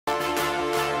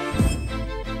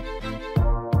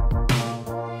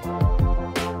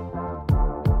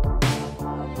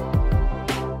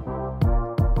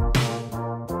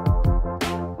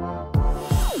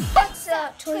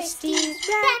Twisty's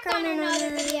back on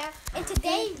another video, and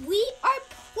today we are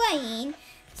playing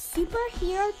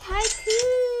Superhero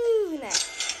Tycoon.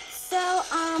 So,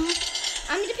 I'm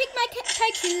gonna pick my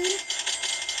tycoon.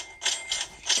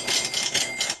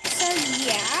 So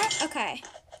yeah, okay.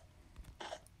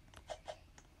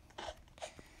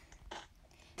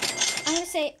 I'm gonna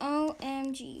say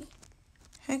OMG.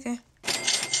 Okay.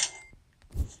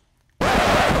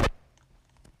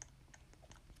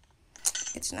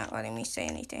 It's not letting me say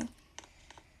anything.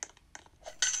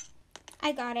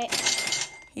 I got it.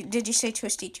 Did you say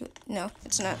twisty? No,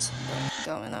 it's not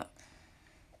going up.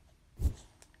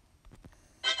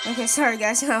 Okay, sorry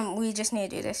guys. We just need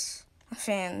to do this.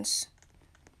 Fans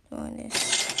doing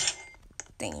this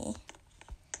thingy.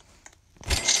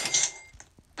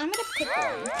 I'm gonna pick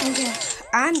one. Okay,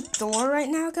 I'm Thor right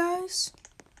now, guys.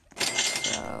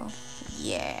 So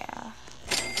yeah,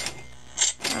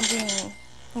 I'm being.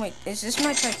 Wait, is this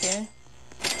my tycoon?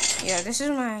 Yeah, this is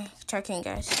my tycoon,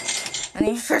 guys. I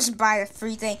need to first buy a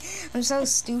free thing. I'm so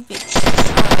stupid.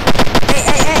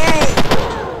 Hey!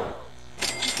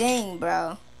 Dang,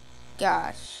 bro.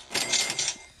 Gosh.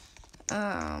 Oh,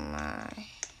 my.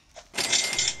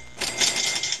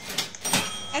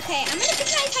 Okay, I'm gonna pick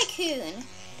my tycoon.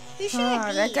 Who should I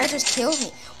be? That guy just killed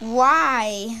me.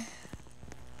 Why?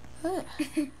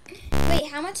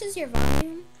 Wait, how much is your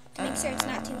volume? To make sure it's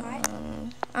not too high.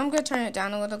 I'm gonna turn it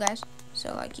down a little, guys,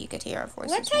 so like you could hear our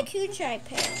voices. What tycoon should I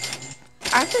pick?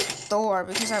 I picked Thor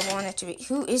because I want it to be.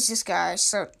 Who is this guy?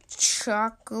 So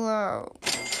Chocolate,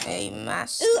 a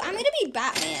master. Ooh, I'm gonna be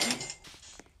Batman.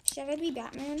 Should I be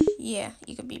Batman? Yeah,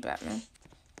 you could be Batman.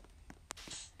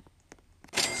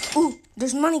 Ooh,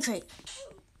 there's money crate.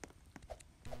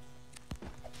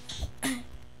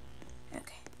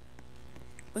 Okay,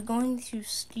 we're going to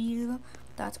steal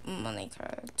that money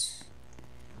crate.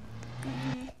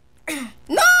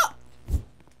 No!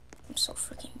 I'm so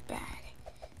freaking bad.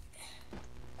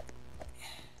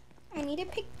 I need to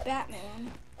pick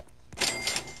Batman.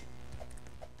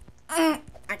 I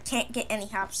can't get any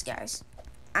hops, guys.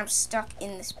 I'm stuck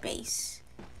in this base.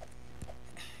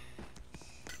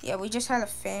 Yeah, we just had a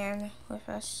fan with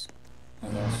us, I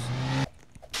guess.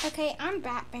 Okay, I'm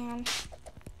Batman.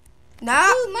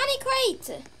 No! Ooh, money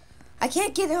crate! I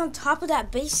can't get on top of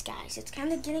that base, guys. It's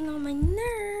kind of getting on my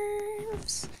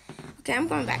nerves. Okay, I'm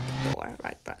going back to Thor,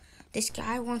 right, bro? This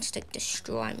guy wants to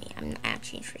destroy me. I'm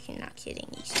actually freaking not kidding.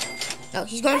 No,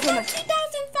 he's going for my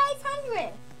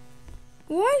 2,500.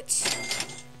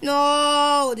 What?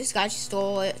 No, this guy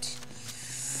stole it.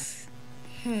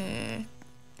 Okay.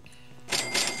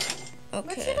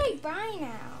 What should I buy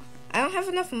now? I don't have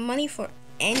enough money for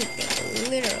anything,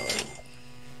 literally.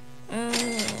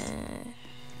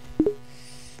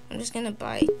 I'm just gonna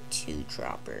buy 2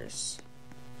 droppers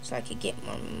so I could get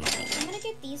more money. I'm gonna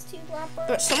get these 2 droppers.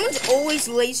 But someone's always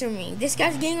lasering me. This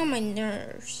guy's getting on my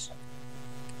nerves.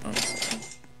 Honestly.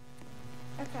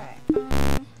 Okay.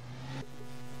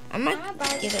 I might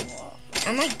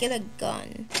get a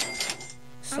gun.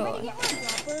 So I'm gonna get more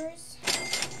droppers.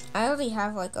 I already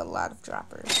have like a lot of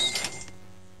droppers,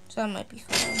 so that might be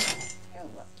fun. You're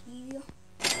lucky.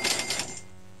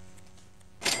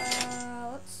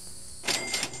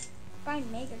 Let's buy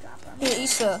Mega Dropper. Here,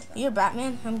 Issa, you're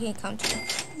Batman. I'm gonna come to you.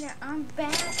 Yeah, I'm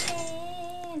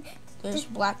Batman. There's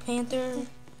Black Panther.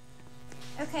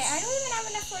 Okay, I don't even have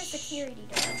enough for a security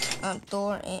door.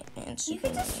 Thor and Superman. You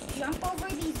can just jump over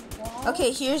these walls.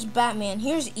 Okay, here's Batman.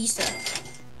 Here's Issa.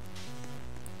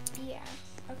 Yeah.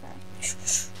 Okay.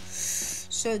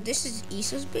 So this is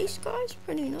Issa's base, guys.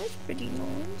 Pretty nice. Pretty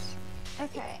nice.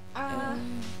 Okay.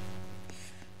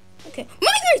 Okay.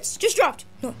 Money crates just dropped.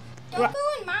 No. Don't go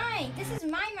in mine. This is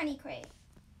my money crate.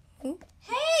 Who?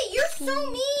 Hey, you're so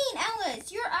mean,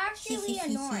 Ellis. You're actually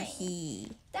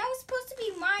annoying. That was supposed to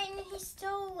be mine, and he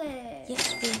stole it.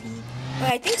 Yes, baby.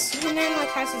 But I think Superman like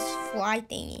has his fly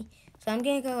thingy, so I'm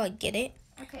gonna go like get it.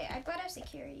 Okay, I bought a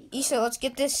security. Issa, let's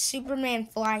get this Superman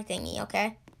fly thingy,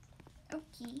 okay?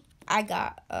 Okay. I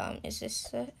got is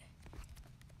this it?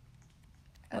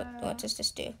 What does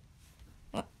this do?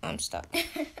 Oh, I'm stuck.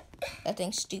 That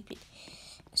thing's stupid.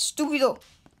 Stupido.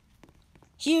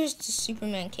 Here's the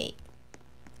Superman cape.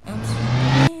 I'm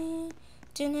Superman.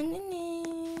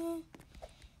 Da-na-na-na.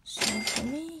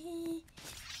 Superman.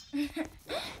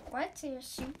 What? You're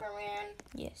Superman?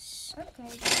 Yes.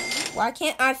 Okay. Why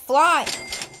can't I fly?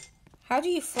 How do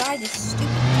you fly this stupid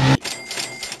cape?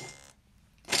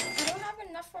 I don't have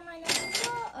enough for my next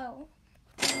logo.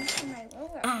 For my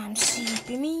logo. I'm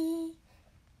Superman.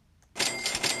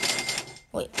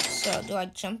 Wait, so do I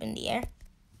jump in the air?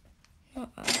 No.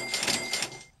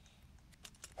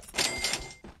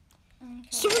 Okay.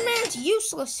 Superman's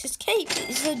useless. His cape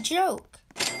is a joke.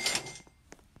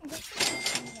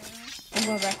 I'm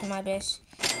going back to my base.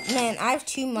 Man, I have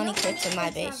 2 money crits in my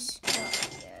base.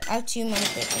 I have 2 money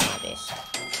crits in my base.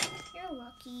 You're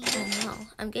lucky. I know.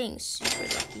 I'm getting super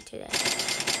lucky today.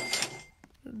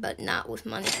 But not with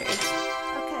money trades.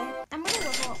 Okay, I'm gonna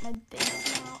level up my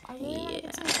base now. I really want to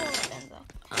get some cool weapons though.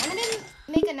 I'm gonna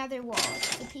make another wall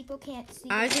so people can't see.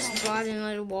 I just bought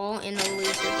another wall and a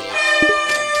laser gate.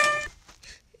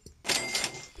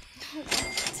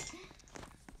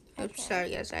 Oops, sorry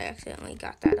guys, I accidentally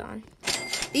got that on.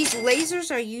 These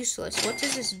lasers are useless. What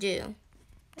does this do?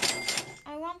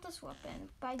 I want this weapon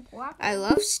by guap. I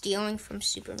love stealing from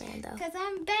Superman though. Cause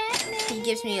I'm Batman. He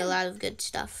gives me a lot of good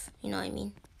stuff. You know what I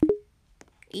mean?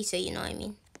 Issa, you know what I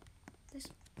mean? This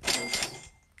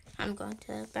I'm going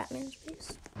to Batman's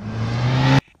base.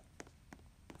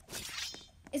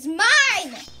 is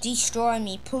mine. Destroy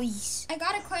me, please. I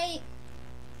got a crate.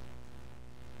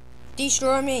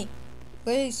 Destroy me,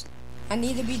 please. I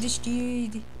need to be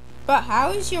destroyed. But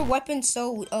how is your weapon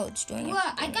so? Oh, it's doing it. Look,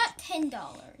 I got $10.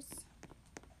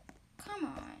 Come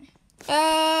on.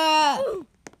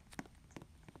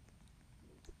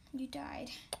 You died.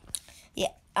 Yeah,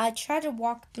 I tried to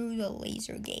walk through the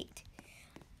laser gate.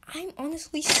 I'm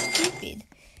honestly stupid.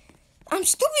 I'm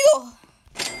stupid.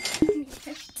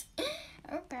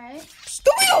 Okay.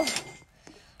 Stupid.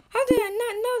 How did I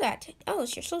not know that? Oh,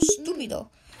 you're so stupid. Got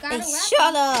Hey, a weapon.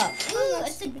 shut up. Ooh,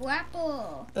 it's a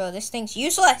grapple. Bro, this thing's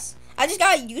useless. I just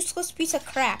got a useless piece of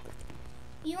crap.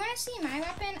 You want to see my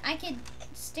weapon? I could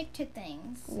stick to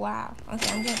things. Wow.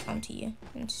 Okay, I'm going to come to you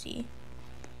and see.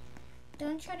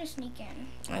 Don't try to sneak in.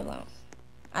 I won't.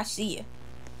 I see you.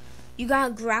 You got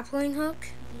a grappling hook?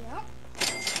 Yep.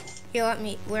 Here, let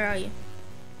me. Where are you?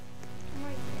 I'm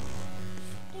right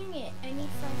there. Dang it. I need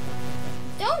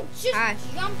 5. Don't just Hi.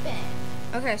 jump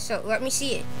in. Okay, so let me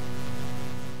see it.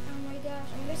 Oh my gosh.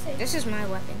 I'm going to say This is my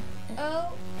weapon.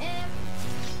 OMG.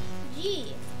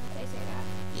 Did I say that?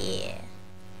 Yeah.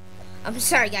 I'm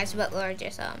sorry, guys, but we're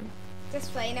just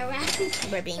playing around.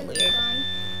 we're being It's weird. fun.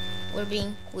 We're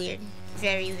being weird.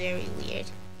 Very, very weird.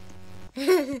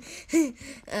 Yeah.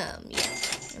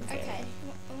 Okay.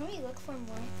 Let me look for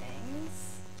more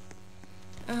things.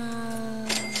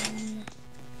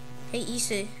 Hey,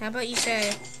 Issa, how about you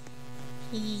say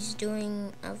he's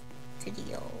doing a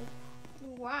video?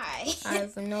 Why? I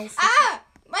have no.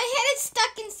 My head is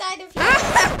stuck inside of here.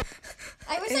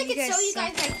 I wish I could show you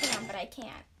guys I can, but I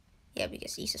can't. Yeah,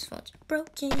 because Issa's phone's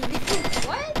broken.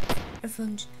 What? Her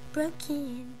phone's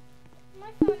broken.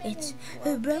 My phone It's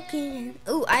isn't broken.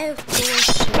 Ooh, I have 4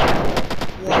 swords.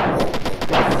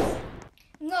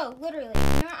 No, literally. You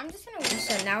know what? I'm just gonna wait.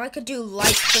 Issa, now I could do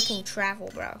light freaking travel,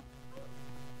 bro.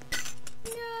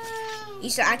 No.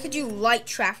 Issa, I could do light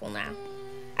travel now.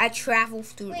 I travel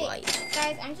through Wait, light.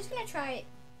 guys, I'm just gonna try.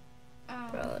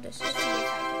 Bro, this let's see if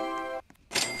I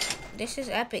This is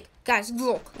epic. Guys,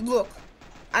 look.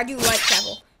 I do light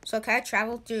travel. So can I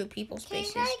travel through people's can.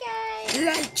 spaces? Hi guys.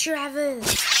 Light travel.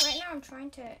 Right now I'm trying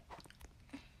to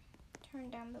turn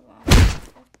down the volume.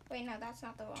 Wait, no, that's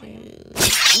not the volume.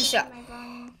 Issa, My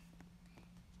volume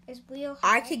is real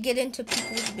high. I could get into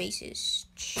people's bases.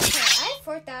 Okay, I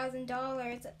have $4,000. No,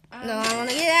 I want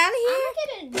to get out of here. I'm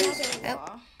gonna get another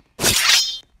wall.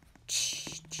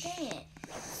 Dang it.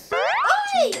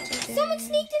 Oi! Someone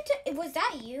sneaked into... Was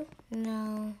that you?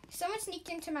 No. Someone sneaked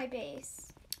into my base.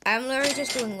 I'm literally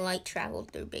just doing light travel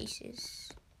through bases.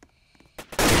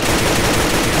 I'm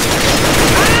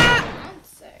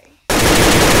sorry.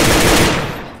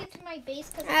 Sneak into my base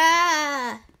because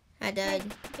I my died.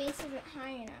 base isn't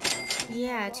high enough.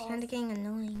 Yeah, it's kind of getting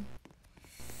annoying.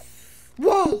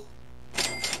 Whoa!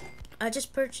 I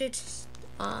just purchased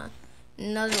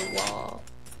another wall.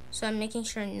 So I'm making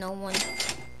sure no one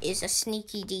is a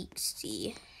sneaky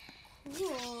deepsy. I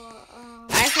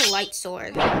have a light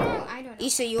sword. No, I don't know.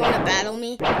 Issa, you want to battle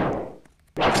me? Okay,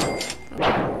 let's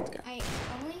go. I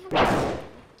only have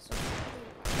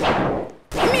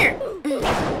Come here!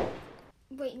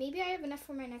 Wait, maybe I have enough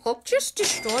for my next Hulk just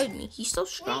destroyed me. He's so Wait,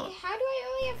 strong. how do I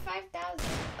only have 5,000?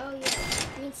 Oh,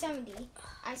 yeah. I mean, 70.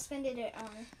 I spent it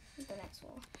on the next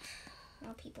wall.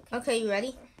 No people can. Okay, you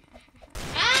ready?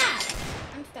 Ah!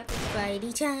 I'm stuck again.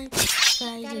 Fighty time. Gotta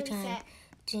Fighty time. reset.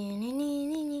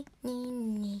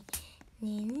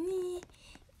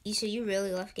 Issa, you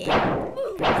really love game.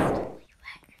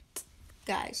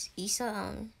 Guys,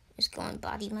 Issa is going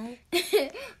body mode.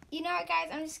 You know what, guys?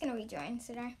 I'm just gonna rejoin.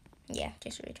 Should I? Yeah,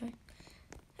 just rejoin.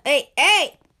 Hey!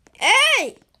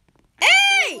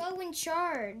 Low in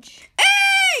charge.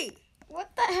 Hey!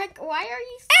 What the heck? Why are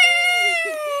you?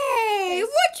 Hey!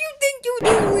 What you think you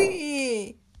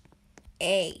doing?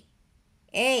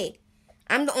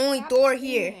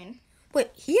 here. Wait,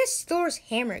 he has Thor's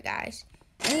hammer, guys.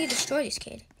 I need to destroy this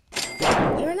kid.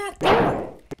 You're not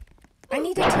Thor. I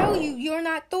need to tell you, you're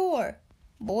not Thor.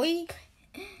 Boy.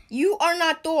 You are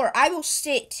not Thor. I will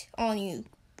sit on you.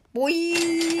 Boy.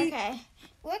 Okay.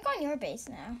 Work on your base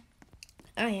now.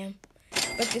 I am.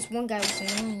 But this one guy was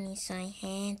annoying me, so I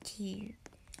had to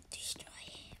destroy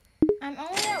him. I'm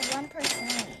only at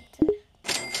 1%.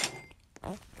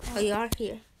 Oh, you are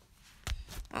here.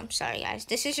 I'm sorry, guys.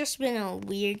 This has just been a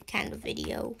weird kind of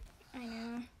video. I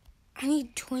know. I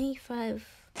need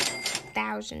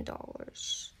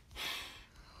 $25,000.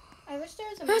 I wish there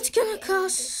was a. That's gonna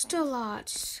cost a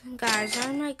lot. Guys,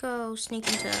 I might go sneak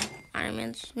into Iron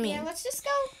Man's. Yeah, let's just go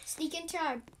sneak into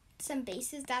some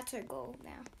bases. That's our goal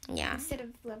now. Yeah. Instead of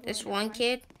leveling This up one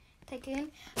kid.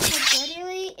 Tycoon. So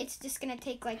literally, it's just gonna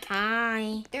take like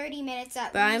 30 minutes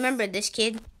at But least. I remember this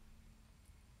kid.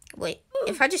 Wait,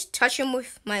 if I just touch him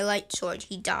with my light sword,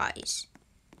 he dies.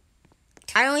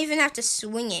 I don't even have to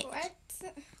swing it. What?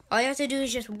 All you have to do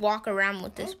is just walk around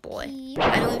with this boy.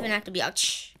 I don't even have to be out.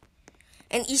 Shh.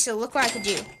 And Issa, look what I could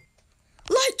do.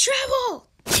 Light travel!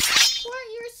 What?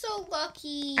 You're so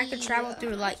lucky. I could travel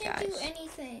through light, I can't guys. do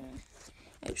anything.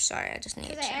 Oops, sorry, I just need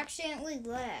Because to. I accidentally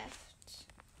left.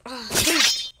 Oh, dang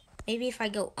it. Maybe if I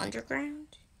go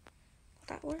underground, will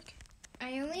that work?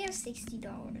 I only have $60.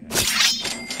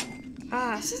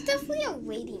 Ah. This is definitely a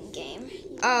waiting game.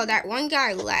 Oh, that one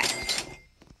guy left.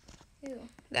 Who?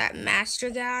 That master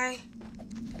guy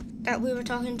that we were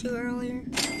talking to earlier.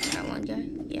 That one guy.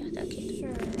 Yeah, that kid.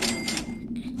 Sure.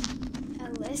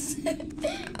 Ellis.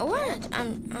 Oh, what?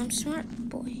 I'm smart,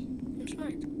 boy. I'm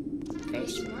smart. Very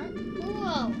smart.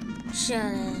 Whoa. Shut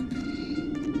up.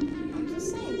 I'm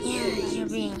just saying. Yeah, you're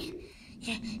being.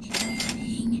 Yeah,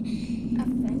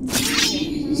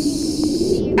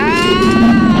 Offensive.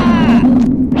 Ah!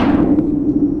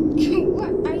 What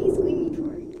are you screaming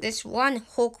for? This one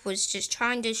Hulk was just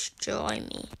trying to destroy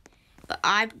me. But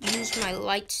I used my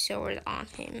light sword on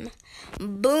him.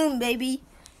 Boom, baby.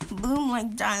 Boom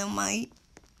like dynamite.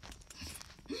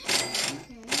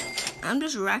 Okay. I'm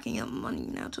just racking up money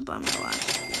now to buy my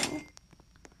last one.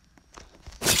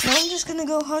 Now I'm just gonna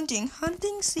go hunting.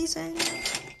 Hunting season.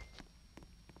 Okay.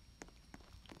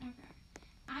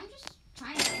 I'm just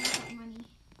trying to get that money.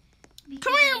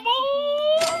 Come here, boy!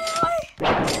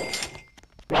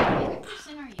 What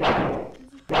percent are you? I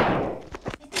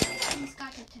think you almost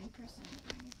got to 10%.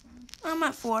 I'm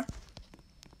at 4.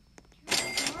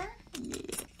 4? Yeah.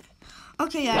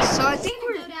 Okay, guys, so I think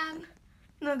we're... Go down.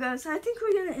 No, guys, I think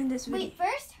we're gonna end this video. Wait,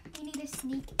 first, we need to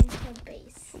sneak into the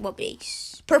base. What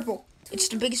base? Purple. It's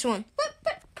the biggest one. But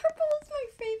purple is my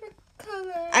favorite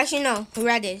color. Actually, no.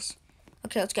 Red is.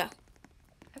 Okay, let's go.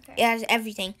 Okay. It has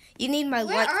everything. You need my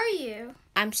Where light. are you?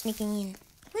 I'm sneaking in.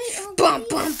 Wait, oh, Bum,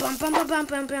 please. bum, bum, bum, bum, bum,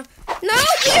 bum, bum. No,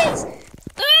 please!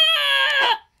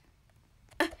 Ah!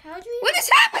 How'd you What is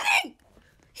happening?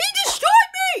 He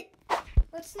destroyed me!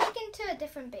 Let's sneak into a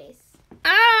different base.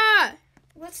 Ah!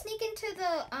 Let's sneak into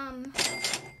the,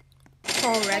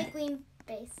 All red. light green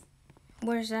base.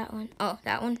 Where's that one? Oh,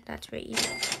 that one? That's very easy.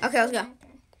 Okay, let's go.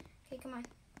 Okay, come on. I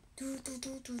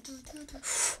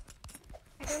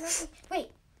don't know if wait.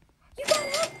 You got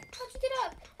up? How'd you get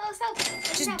up? Ellis, help.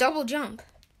 Just help. double jump.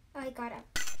 Oh, I got up.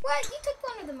 What? You took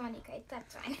one of the money. Okay,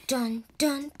 that's fine. Dun,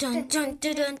 dun, dun, dun,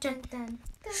 dun, dun, dun. dun.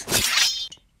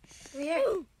 We're here.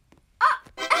 Ah,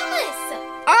 Ellis!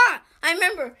 Ah! I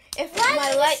remember. If Why my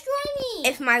would you light, destroy me?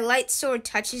 if my light sword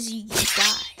touches you, you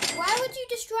die. Why would you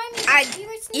destroy me? You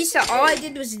were sneaking Issa, all I in.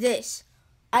 did was this.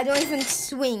 I don't even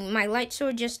swing. My light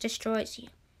sword just destroys you.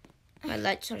 My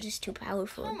light sword is too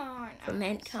powerful Come on. for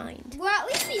mankind. Well, at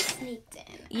least we sneaked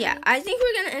in. Yeah, I think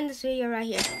we're gonna end this video right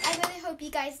here. I really hope you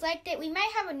guys liked it. We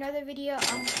might have another video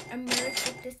emerge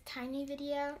with this tiny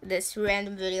video. This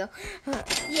random video.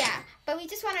 Yeah, but we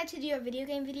just wanted to do a video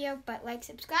game video. But like,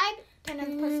 subscribe, turn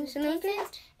on the post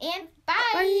notifications, and bye.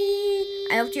 Bye.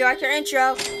 I hope you like your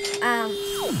intro.